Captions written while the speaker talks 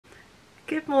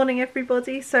Good morning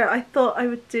everybody. So I thought I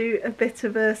would do a bit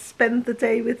of a spend the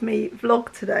day with me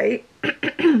vlog today.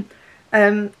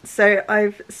 So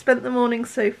I've spent the morning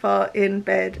so far in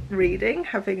bed reading,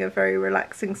 having a very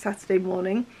relaxing Saturday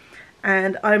morning,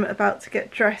 and I'm about to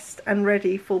get dressed and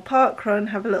ready for park run,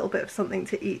 have a little bit of something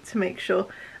to eat to make sure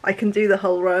I can do the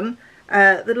whole run.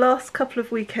 The last couple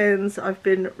of weekends I've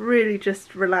been really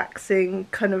just relaxing,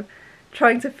 kind of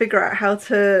trying to figure out how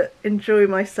to enjoy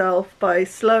myself by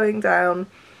slowing down,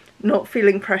 not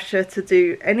feeling pressure to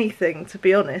do anything, to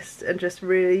be honest, and just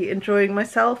really enjoying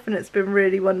myself, and it's been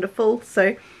really wonderful.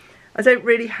 So I don't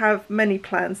really have many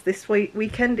plans this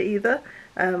weekend either.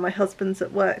 My husband's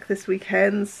at work this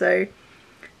weekend, so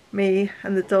me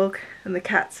and the dog and the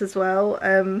cats as well.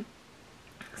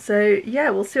 So yeah,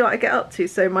 we'll see what I get up to.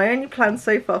 So my only plan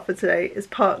so far for today is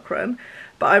park run,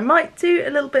 but I might do a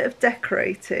little bit of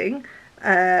decorating,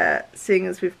 seeing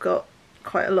as we've got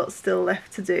quite a lot still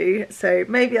left to do, so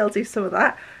maybe I'll do some of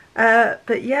that.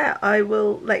 But yeah, I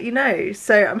will let you know.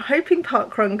 So I'm hoping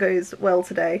park run goes well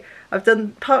today. I've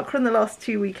done park run the last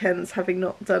 2 weekends, having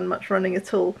not done much running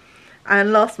at all,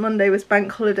 and last Monday was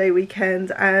bank holiday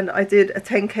weekend and I did a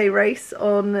 10k race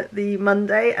on the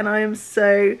Monday, and I am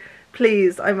so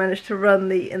pleased I managed to run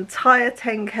the entire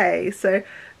 10k, so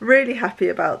really happy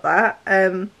about that.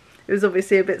 It was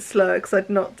obviously a bit slower because I'd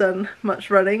not done much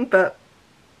running, but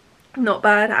not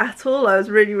bad at all. I was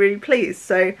really pleased.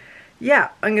 So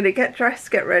yeah, I'm gonna get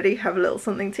dressed, get ready, have a little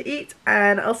something to eat,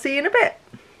 and I'll see you in a bit.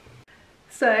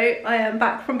 So I am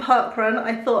back from park run.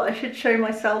 I thought I should show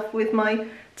myself with my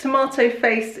tomato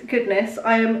face goodness.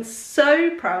 I am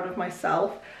so proud of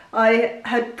myself. I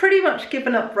had pretty much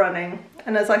given up running,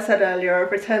 and as I said earlier,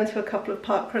 I've returned to a couple of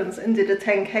park runs and did a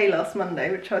 10k last Monday,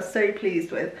 which I was so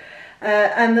pleased with.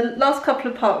 And the last couple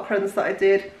of park runs that I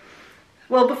did,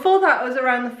 well, before that I was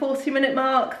around the 40-minute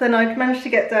mark, then I'd managed to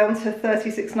get down to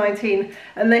 36:19,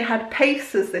 and they had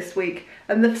pacers this week,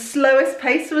 and the slowest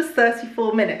pacer was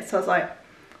 34 minutes. So I was like,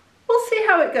 we'll see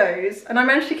how it goes, and I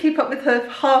managed to keep up with her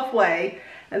halfway,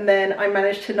 and then I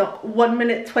managed to knock 1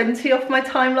 minute 20 off my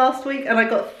time last week, and I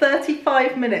got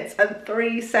 35 minutes and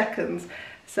 3 seconds.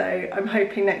 So I'm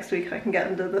hoping next week I can get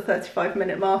under the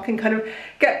 35-minute mark and kind of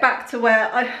get back to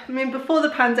where I mean, before the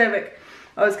pandemic,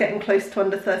 I was getting close to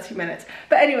under 30 minutes.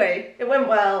 But anyway, it went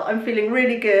well. I'm feeling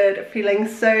really good, feeling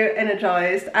so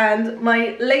energized. And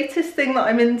my latest thing that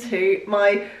I'm into,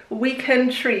 my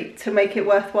weekend treat to make it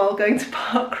worthwhile going to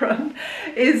park run,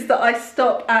 is that I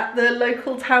stop at the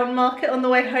local town market on the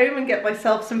way home and get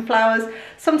myself some flowers,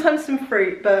 sometimes some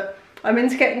fruit, but I'm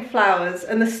into getting flowers,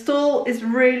 and the stall is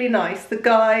really nice. The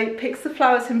guy picks the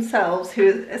flowers himself, who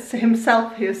is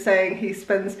saying he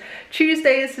spends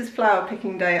Tuesday as his flower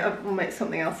picking day. I'll make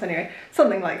something else anyway,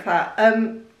 something like that.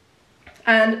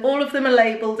 And all of them are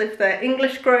labelled if they're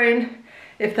English grown,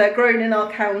 if they're grown in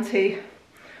our county,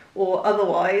 or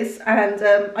otherwise. And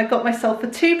I got myself for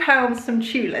 £2 some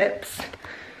tulips.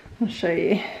 I'll show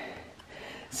you.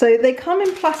 So they come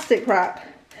in plastic wrap,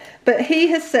 but he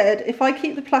has said if I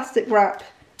keep the plastic wrap,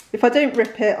 if I don't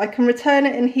rip it, I can return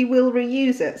it and he will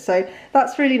reuse it. So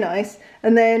that's really nice.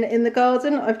 And then in the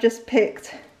garden, I've just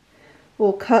picked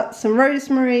or cut some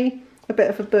rosemary, a bit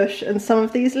of a bush, and some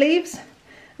of these leaves.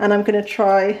 And I'm going to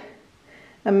try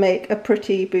and make a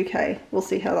pretty bouquet. We'll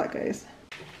see how that goes.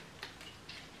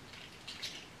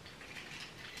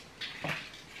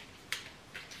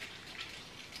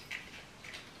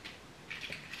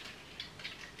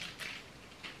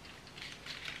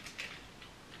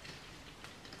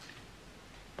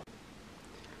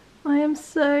 I am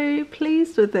so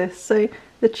pleased with this. So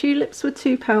the tulips were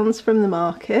 £2 from the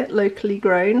market, locally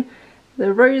grown.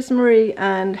 The rosemary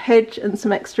and hedge and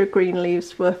some extra green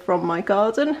leaves were from my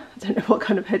garden. I don't know what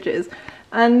kind of hedge it is.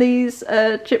 And these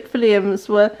gypphiliums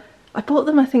were, I bought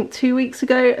them I think 2 weeks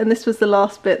ago, and this was the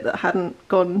last bit that hadn't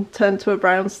turned to a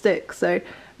brown stick, so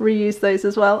reused those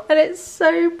as well. And it's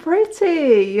so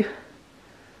pretty.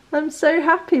 I'm so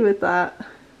happy with that.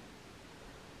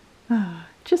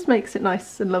 Just makes it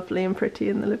nice and lovely and pretty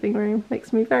in the living room.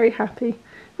 Makes me very happy.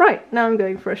 Right, now I'm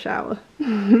going for a shower.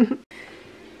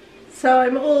 So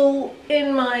I'm all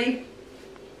in my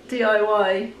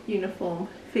DIY uniform,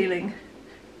 feeling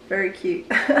very cute.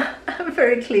 I'm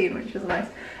very clean, which is nice.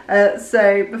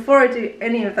 So before I do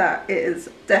any of that, it is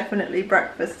definitely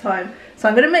breakfast time. So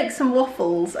I'm going to make some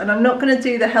waffles, and I'm not going to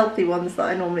do the healthy ones that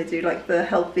I normally do, like the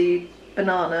healthy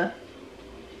banana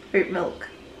oat milk.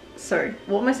 Sorry,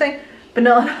 what am I saying?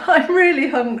 Banana, I'm really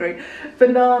hungry.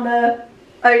 Banana,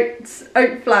 oats,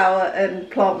 oat flour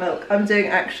and plant milk. I'm doing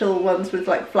actual ones with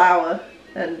like flour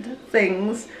and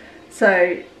things.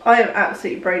 So I am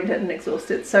absolutely brain dead and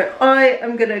exhausted. So I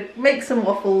am going to make some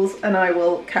waffles and I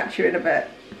will catch you in a bit.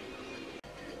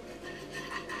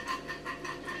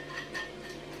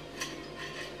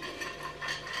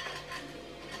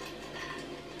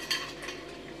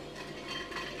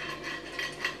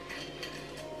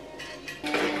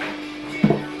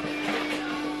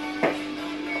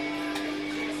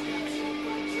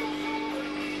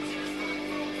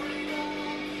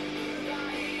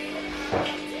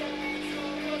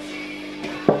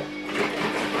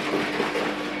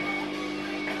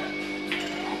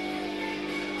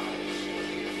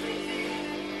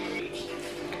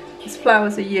 This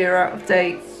flour's a year out of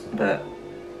date, but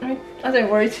I don't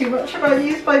worry too much about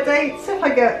use by dates. If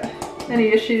I get any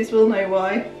issues, we'll know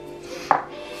why.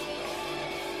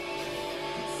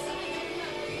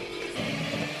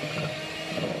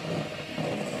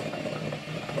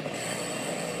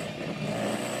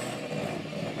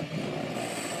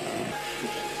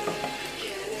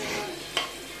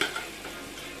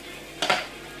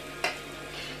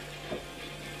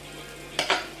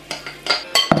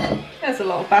 There's a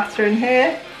lot of batter in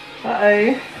here.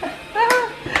 Uh-oh.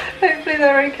 Hopefully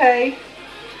they're okay.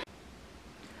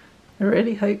 I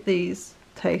really hope these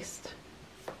taste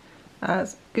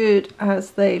as good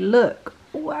as they look.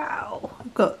 Wow.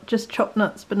 I've got just chopped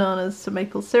nuts, bananas, some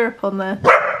maple syrup on there.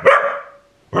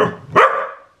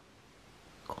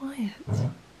 Quiet.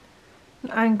 An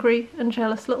angry and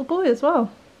jealous little boy as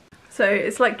well. So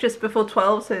it's like just before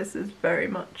 12, so this is very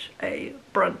much a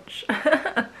brunch.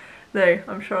 Though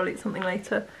I'm sure I'll eat something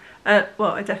later.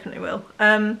 Well, I definitely will.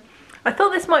 I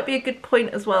thought this might be a good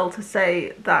point as well to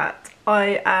say that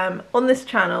I am on this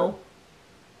channel,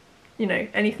 you know,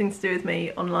 anything to do with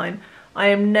me online, I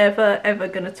am never ever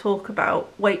going to talk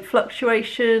about weight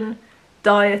fluctuation,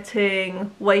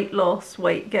 dieting, weight loss,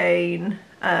 weight gain,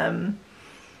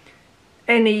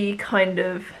 any kind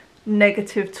of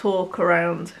negative talk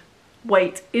around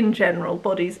weight in general,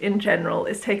 bodies in general.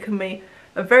 It's taken me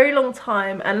a very long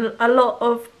time and a lot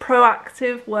of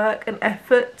proactive work and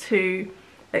effort to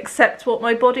accept what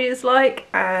my body is like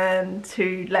and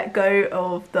to let go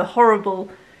of the horrible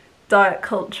diet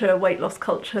culture, weight loss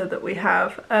culture that we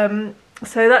have.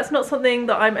 So that's not something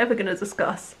that I'm ever going to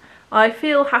discuss. I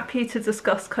feel happy to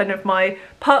discuss kind of my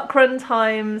park run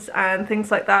times and things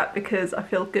like that because I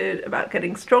feel good about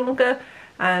getting stronger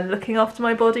and looking after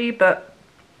my body, but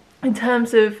in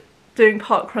terms of doing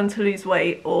park run to lose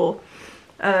weight or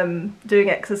doing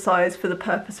exercise for the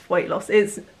purpose of weight loss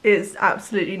is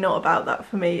absolutely not about that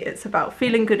for me. It's about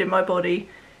feeling good in my body,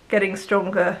 getting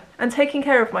stronger and taking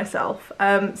care of myself.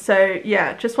 So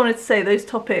yeah, just wanted to say those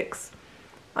topics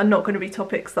are not going to be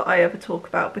topics that I ever talk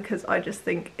about because I just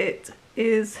think it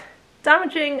is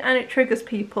damaging and it triggers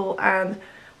people, and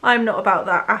I'm not about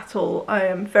that at all. I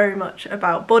am very much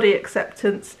about body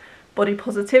acceptance, body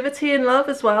positivity and love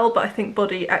as well, but I think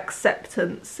body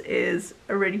acceptance is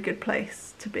a really good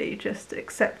place to be, just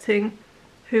accepting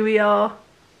who we are,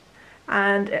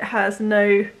 and it has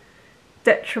no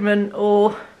detriment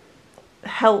or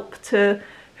help to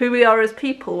who we are as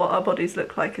people. What our bodies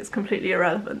look like is completely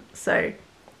irrelevant. So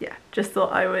yeah, just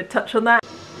thought I would touch on that.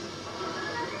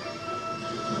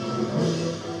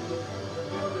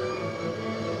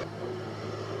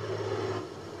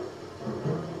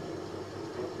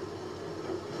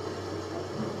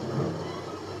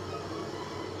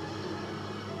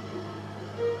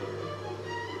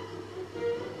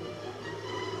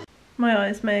 My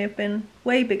eyes may have been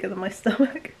way bigger than my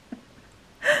stomach,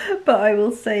 but I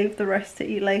will save the rest to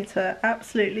eat later.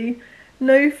 Absolutely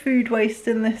no food waste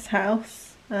in this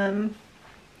house.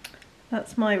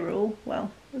 That's my rule.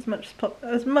 Well, as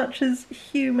much as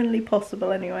humanly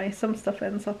possible anyway. Some stuff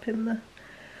ends up in the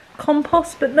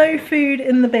compost, but no food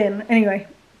in the bin. Anyway,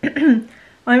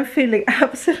 I'm feeling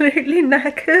absolutely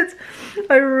knackered.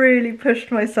 I really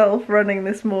pushed myself running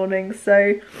this morning,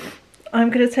 so I'm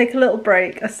going to take a little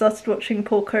break. I started watching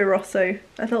Porco Rosso.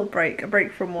 A little break. A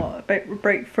break from what? A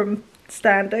break from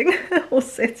standing or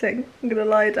sitting. I'm going to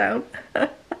lie down.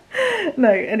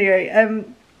 No, anyway,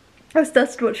 I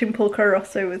started watching Porco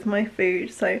Rosso with my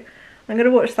food, so I'm going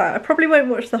to watch that. I probably won't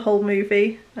watch the whole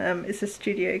movie. It's a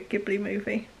Studio Ghibli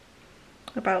movie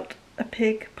about a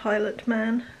pig pilot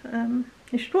man.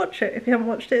 You should watch it if you haven't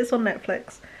watched it. It's on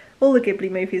Netflix. All the Ghibli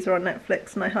movies are on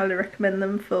Netflix and I highly recommend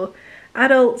them for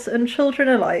adults and children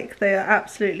alike. They are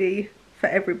absolutely for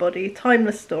everybody,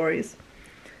 timeless stories.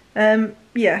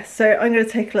 Yeah, so I'm going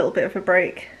to take a little bit of a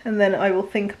break and then I will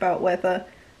think about whether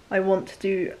I want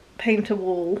to paint a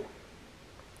wall.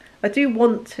 I do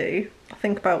want to. I'll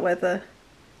think about whether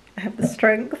I have the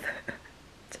strength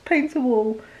to paint a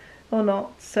wall or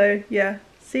not. So yeah,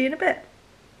 see you in a bit.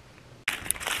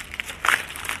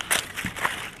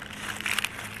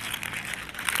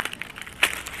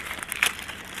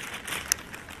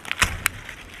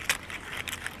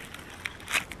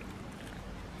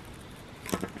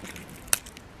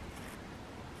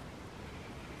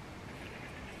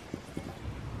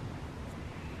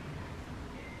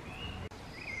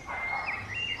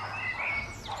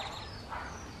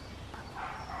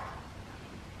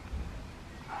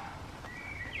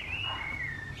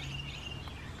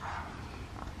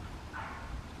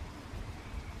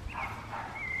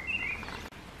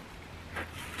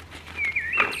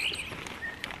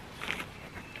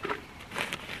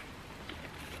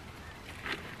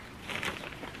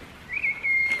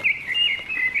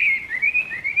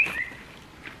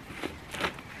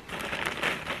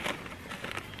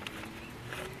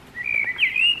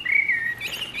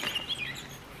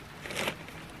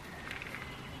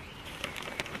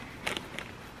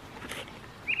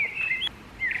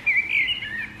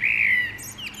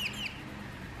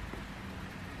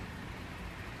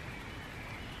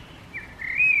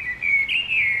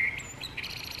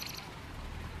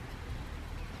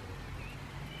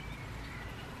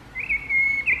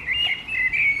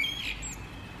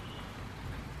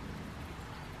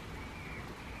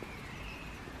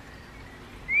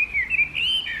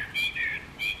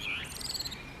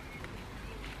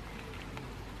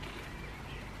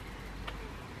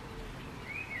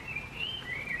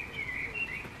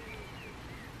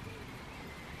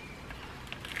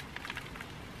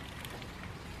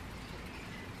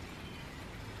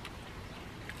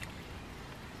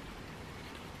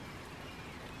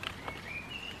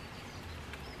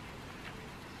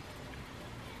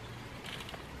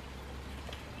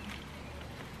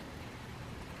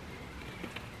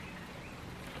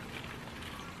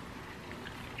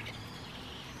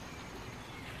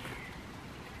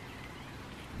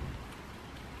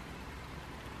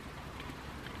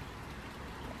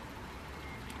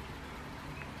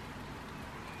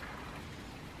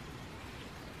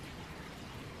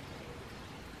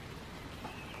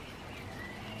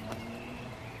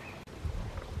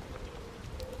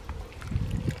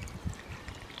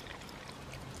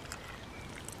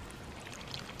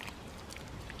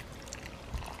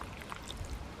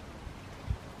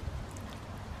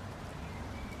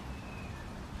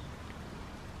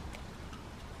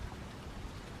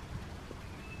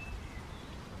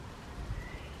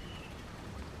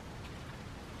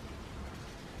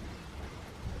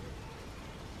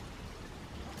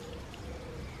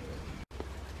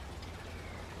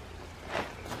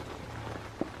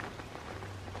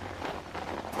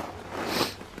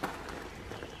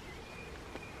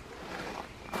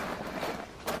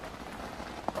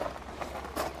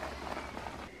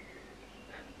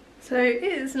 So it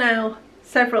is now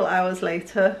several hours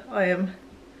later. I am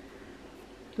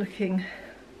looking,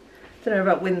 I don't know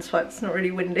about windswept, it's not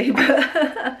really windy,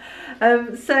 but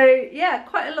so yeah,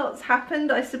 quite a lot's happened,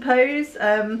 I suppose.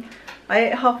 I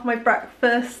ate half my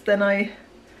breakfast, then I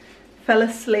fell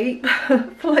asleep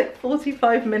for like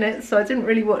 45 minutes, so I didn't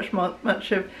really watch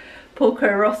much of Porco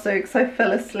Rosso because I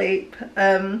fell asleep.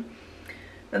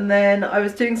 And then I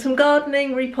was doing some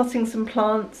gardening, repotting some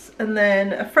plants, and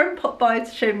then a friend popped by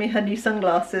to show me her new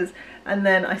sunglasses, and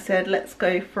then I said let's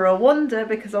go for a wander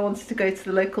because I wanted to go to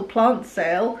the local plant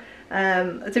sale.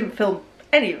 I didn't film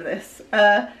any of this,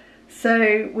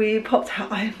 so we popped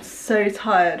out. I am so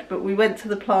tired, but we went to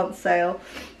the plant sale.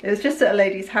 It was just at a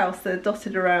lady's house. They're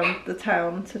dotted around the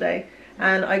town today,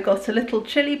 and I got a little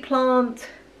chili plant,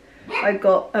 I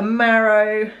got a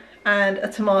marrow and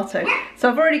a tomato. So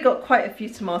I've already got quite a few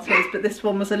tomatoes, but this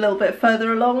one was a little bit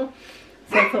further along,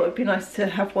 so I thought it'd be nice to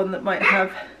have one that might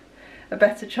have a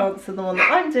better chance than the one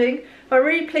that I'm doing. But I'm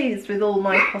really pleased with all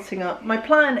my potting up. My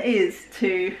plan is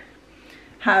to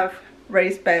have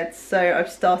raised beds, so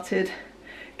I've started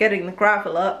getting the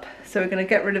gravel up. So we're going to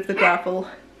get rid of the gravel,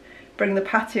 bring the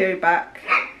patio back,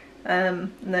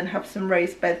 and then have some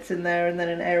raised beds in there, and then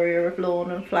an area of lawn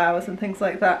and flowers and things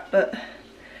like that. But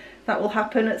that will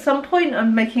happen at some point.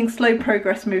 I'm making slow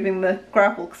progress moving the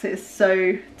gravel because it is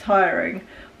so tiring.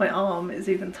 My arm is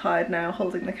even tired now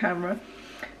holding the camera.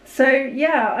 So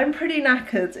yeah, I'm pretty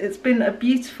knackered. It's been a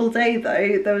beautiful day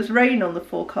though. There was rain on the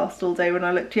forecast all day when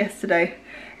I looked yesterday,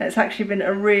 and it's actually been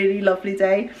a really lovely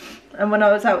day. And when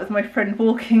I was out with my friend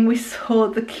walking, we saw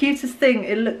the cutest thing.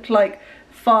 It looked like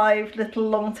 5 little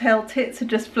long-tailed tits had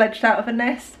just fledged out of a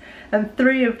nest, and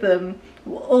 3 of them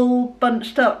were all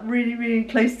bunched up really, really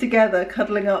close together,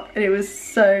 cuddling up, and it was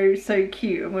so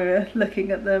cute. And we were looking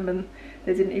at them and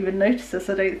they didn't even notice us,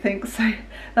 I don't think. So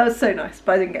that was so nice,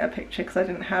 but I didn't get a picture because I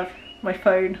didn't have my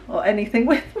phone or anything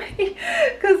with me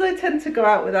because I tend to go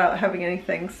out without having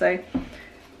anything. So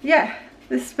yeah,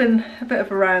 this has been a bit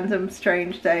of a random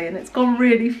strange day, and it's gone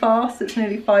really fast. It's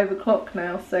nearly 5 o'clock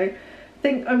now, so I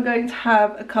think I'm going to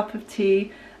have a cup of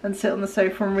tea and sit on the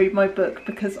sofa and read my book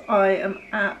because I am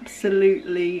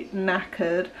absolutely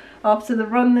knackered after the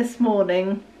run this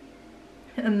morning,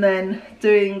 and then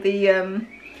doing the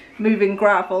moving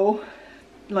gravel,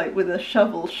 like with a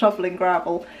shovel, shoveling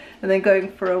gravel, and then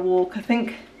going for a walk. I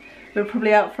think we were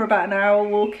probably out for about an hour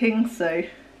walking, so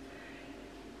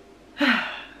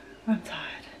I'm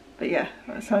tired. But yeah,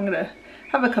 so I'm gonna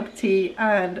have a cup of tea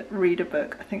and read a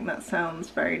book. I think that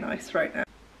sounds very nice right now.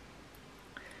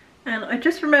 And I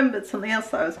just remembered something else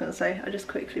that I was going to say. I just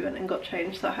quickly went and got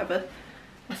changed, so I have a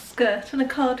skirt and a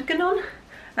cardigan on.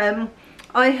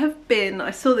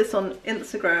 I saw this on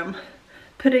Instagram,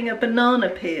 putting a banana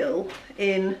peel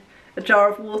in a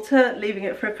jar of water, leaving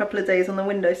it for a couple of days on the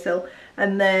windowsill,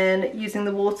 and then using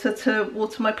the water to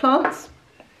water my plants.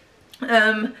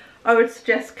 I would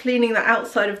suggest cleaning the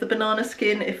outside of the banana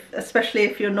skin, especially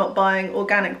if you're not buying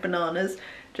organic bananas,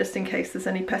 just in case there's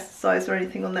any pesticides or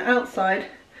anything on the outside.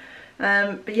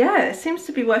 But yeah, it seems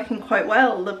to be working quite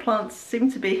well. The plants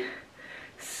seem to be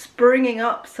springing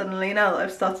up suddenly now that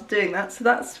I've started doing that, so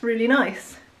that's really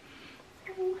nice.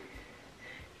 Oh,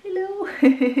 hello.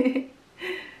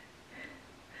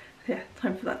 Yeah,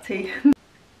 time for that tea.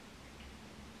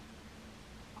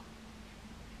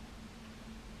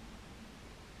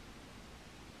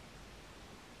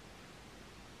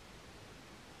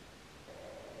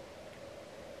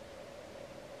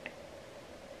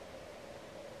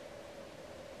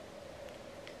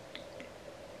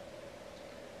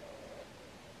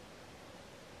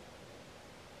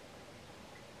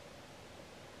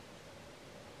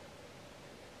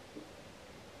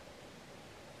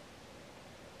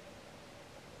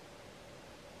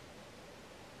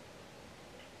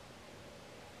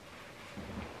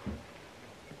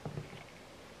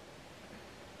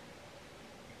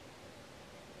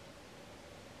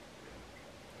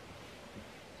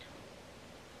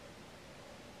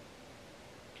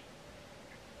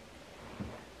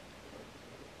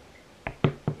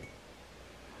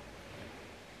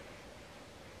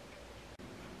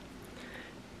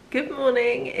 Good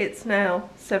morning, it's now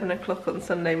 7 o'clock on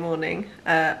Sunday morning.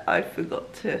 I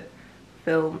forgot to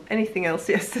film anything else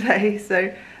yesterday,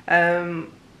 so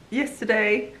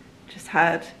yesterday just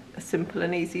had a simple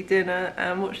and easy dinner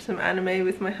and watched some anime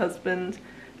with my husband.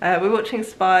 We're watching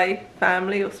Spy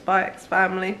Family, or Spy X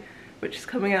Family, which is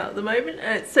coming out at the moment,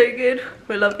 and it's so good,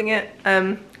 we're loving it.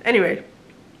 Anyway,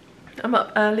 I'm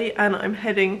up early and I'm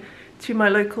heading to my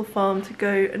local farm to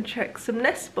go and check some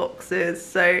nest boxes,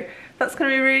 so that's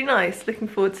going to be really nice. Looking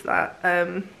forward to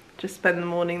that. Just spend the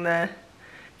morning there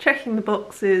checking the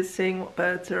boxes, seeing what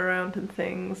birds are around and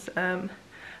things. I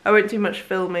won't do much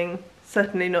filming,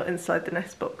 certainly not inside the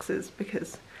nest boxes,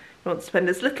 because you want to spend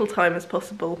as little time as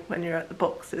possible when you're at the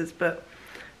boxes. But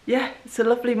yeah, it's a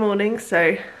lovely morning,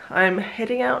 so I'm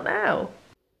heading out now.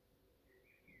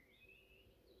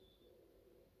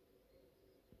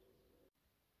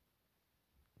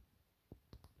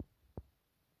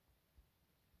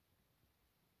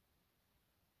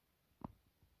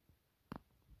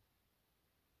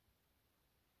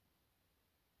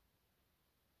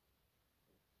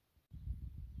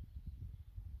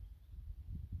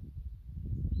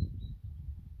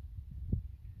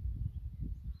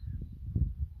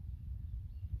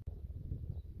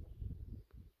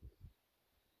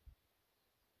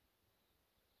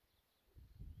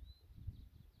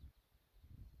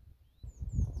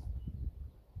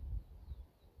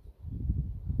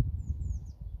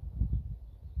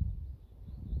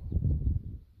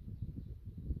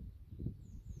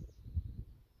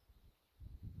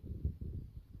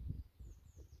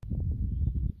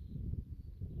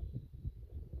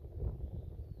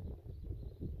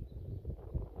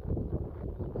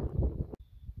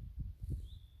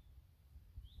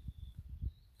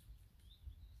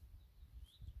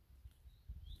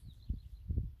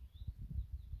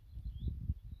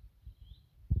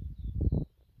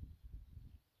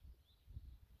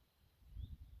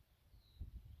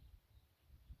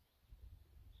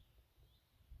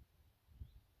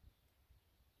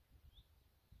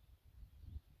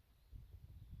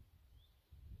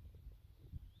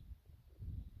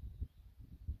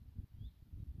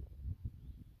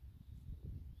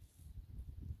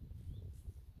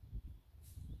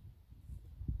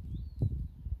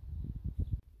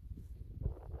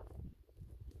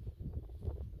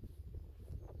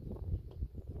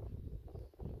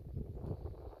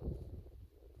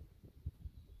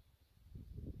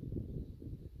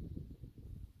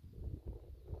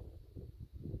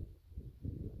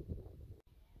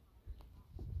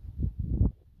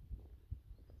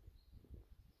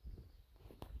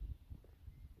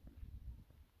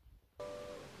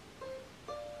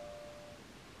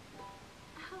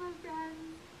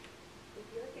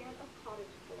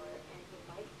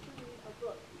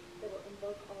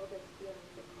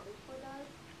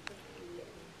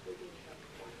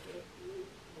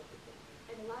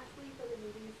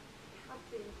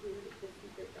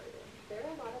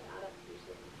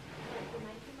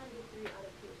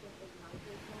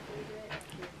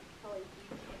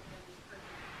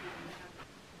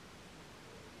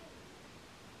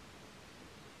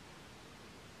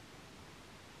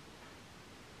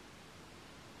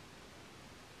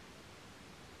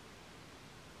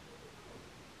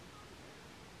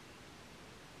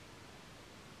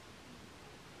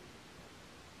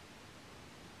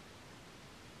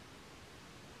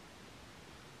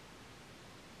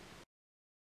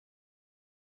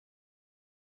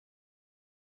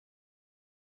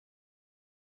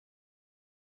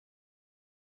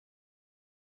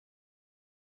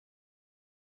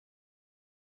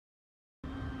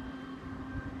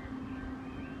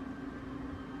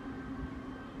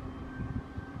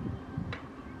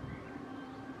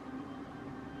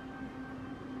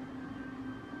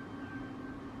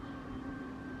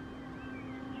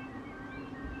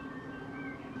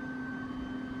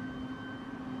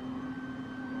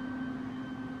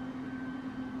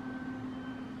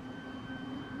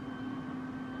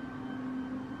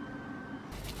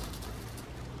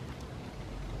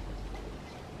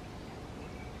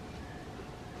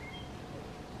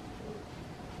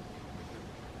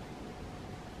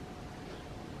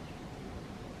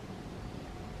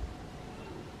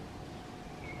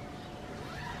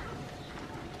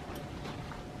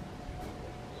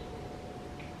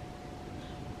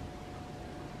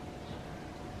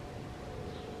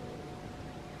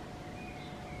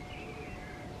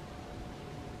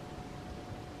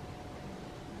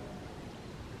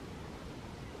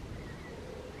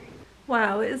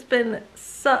 Wow, it's been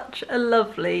such a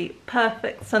lovely,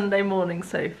 perfect Sunday morning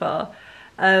so far.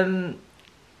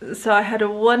 So I had a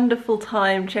wonderful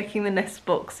time checking the nest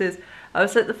boxes. I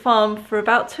was at the farm for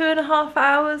about 2.5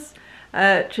 hours,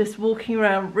 just walking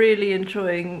around, really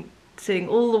enjoying seeing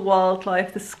all the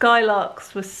wildlife. The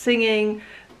skylarks were singing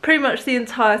pretty much the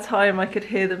entire time. I could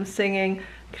hear them singing.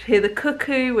 I could hear the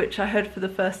cuckoo, which I heard for the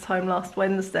first time last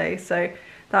Wednesday, so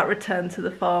that returned to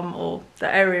the farm, or the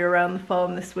area around the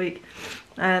farm, this week.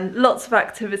 And lots of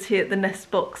activity at the nest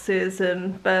boxes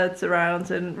and birds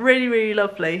around, and really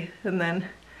lovely. And then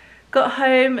got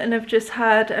home and have just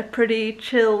had a pretty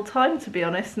chill time, to be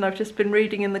honest, and I've just been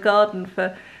reading in the garden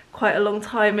for quite a long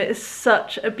time. It is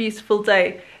such a beautiful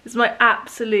day. It's my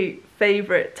absolute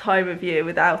favourite time of year,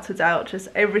 without a doubt. Just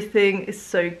everything is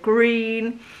so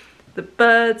green, the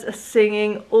birds are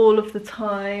singing all of the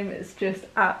time. It's just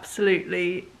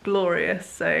absolutely glorious.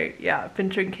 So yeah, I've been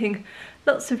drinking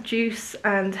lots of juice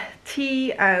and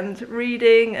tea and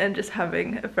reading and just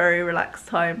having a very relaxed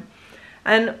time.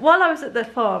 And while I was at the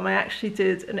farm, I actually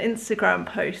did an Instagram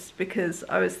post because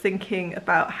I was thinking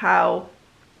about how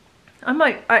I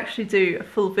might actually do a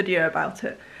full video about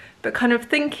it, but kind of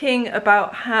thinking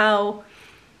about how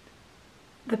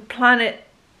the planet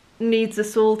needs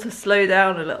us all to slow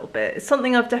down a little bit. It's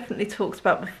something I've definitely talked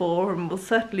about before and will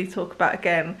certainly talk about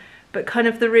again, but kind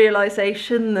of the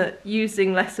realisation that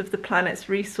using less of the planet's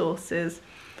resources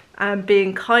and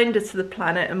being kinder to the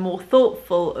planet and more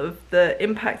thoughtful of the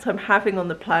impact I'm having on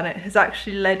the planet has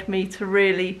actually led me to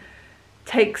really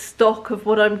take stock of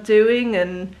what I'm doing,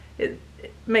 and it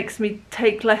makes me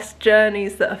take less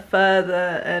journeys that are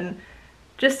further and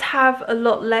just have a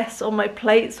lot less on my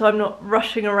plate, so I'm not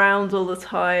rushing around all the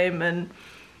time. And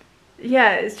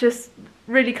yeah, it's just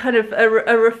really kind of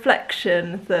a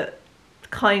reflection that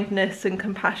kindness and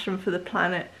compassion for the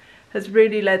planet has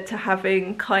really led to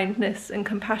having kindness and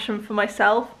compassion for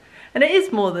myself. And it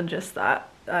is more than just that.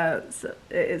 So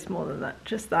it is more than that,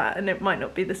 just that, and it might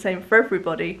not be the same for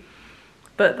everybody,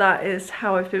 but that is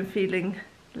how I've been feeling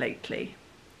lately.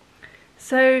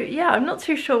 So yeah, I'm not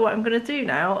too sure what I'm going to do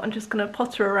now. I'm just going to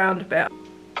potter around a bit.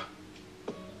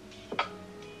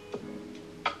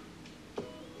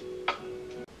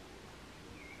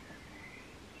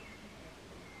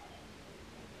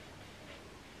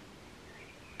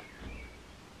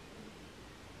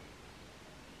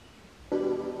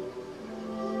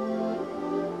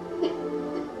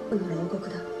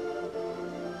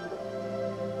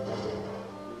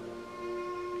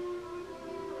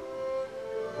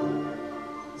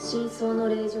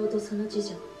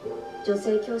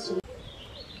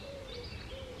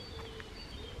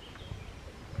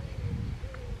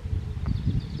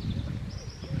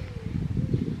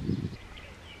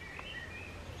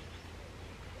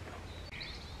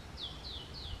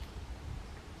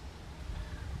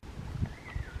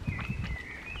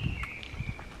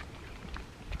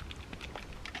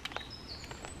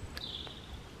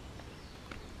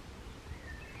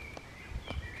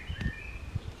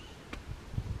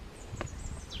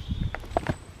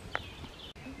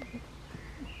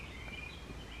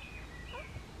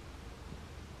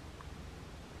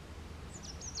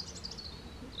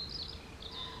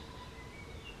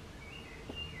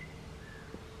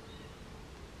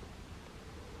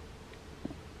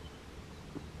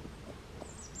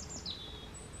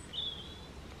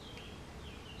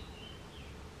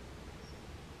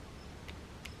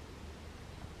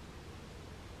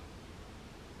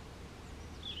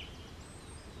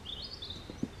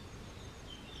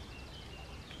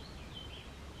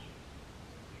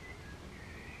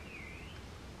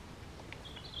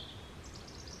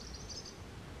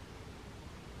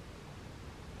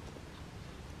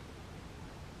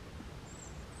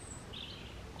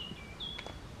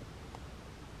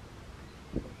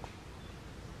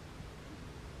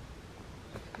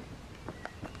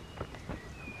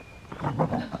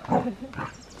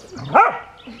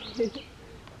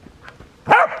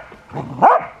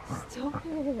 Stop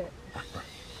it.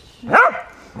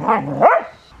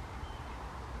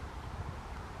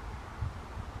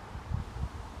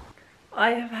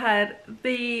 I have had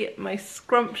the most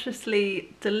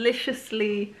scrumptiously,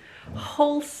 deliciously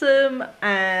wholesome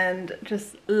and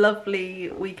just lovely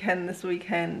weekend this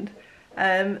weekend.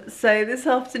 So this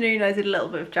afternoon I did a little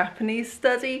bit of Japanese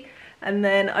study, and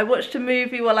then I watched a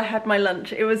movie while I had my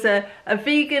lunch. It was a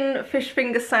vegan fish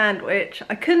finger sandwich.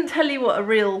 I couldn't tell you what a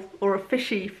real or a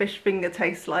fishy fish finger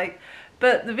tastes like,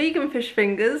 but the vegan fish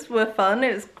fingers were fun.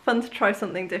 It was fun to try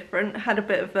something different. It had a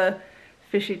bit of a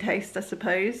fishy taste, I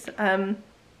suppose.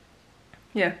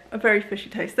 Yeah, a very fishy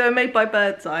taste. They were made by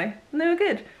Bird's Eye and they were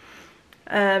good.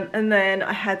 And then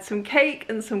I had some cake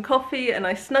and some coffee, and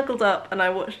I snuggled up and I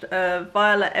watched a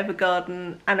Violet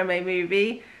Evergarden anime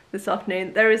movie this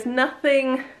afternoon. There is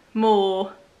nothing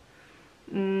more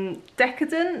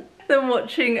decadent than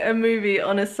watching a movie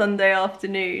on a Sunday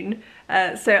afternoon.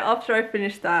 So after I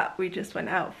finished that, we just went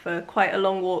out for quite a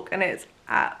long walk, and it's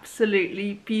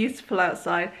absolutely beautiful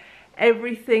outside.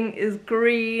 Everything is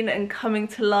green and coming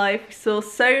to life. We saw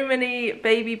so many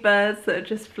baby birds that had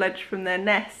just fledged from their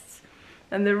nests,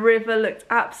 and the river looked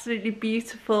absolutely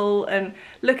beautiful. And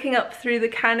looking up through the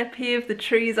canopy of the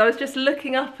trees, I was just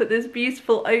looking up at this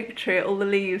beautiful oak tree at all the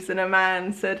leaves, and a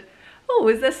man said, "Oh,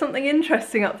 is there something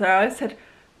interesting up there?" I said,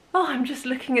 "Oh, I'm just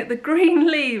looking at the green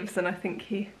leaves," and I think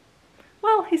he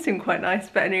well, he seemed quite nice,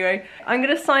 but anyway, I'm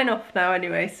going to sign off now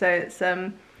anyway, so it's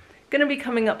going to be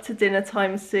coming up to dinner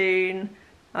time soon.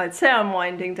 I'd say I'm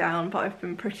winding down, but I've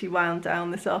been pretty wound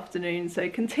down this afternoon, so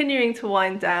continuing to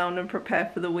wind down and prepare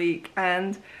for the week.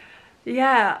 And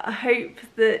yeah, I hope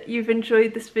that you've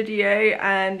enjoyed this video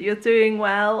and you're doing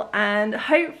well, and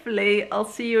hopefully I'll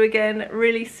see you again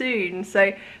really soon.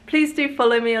 So please do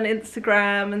follow me on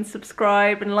Instagram and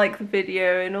subscribe and like the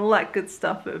video and all that good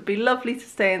stuff. It would be lovely to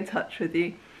stay in touch with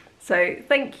you. So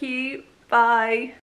thank you, bye.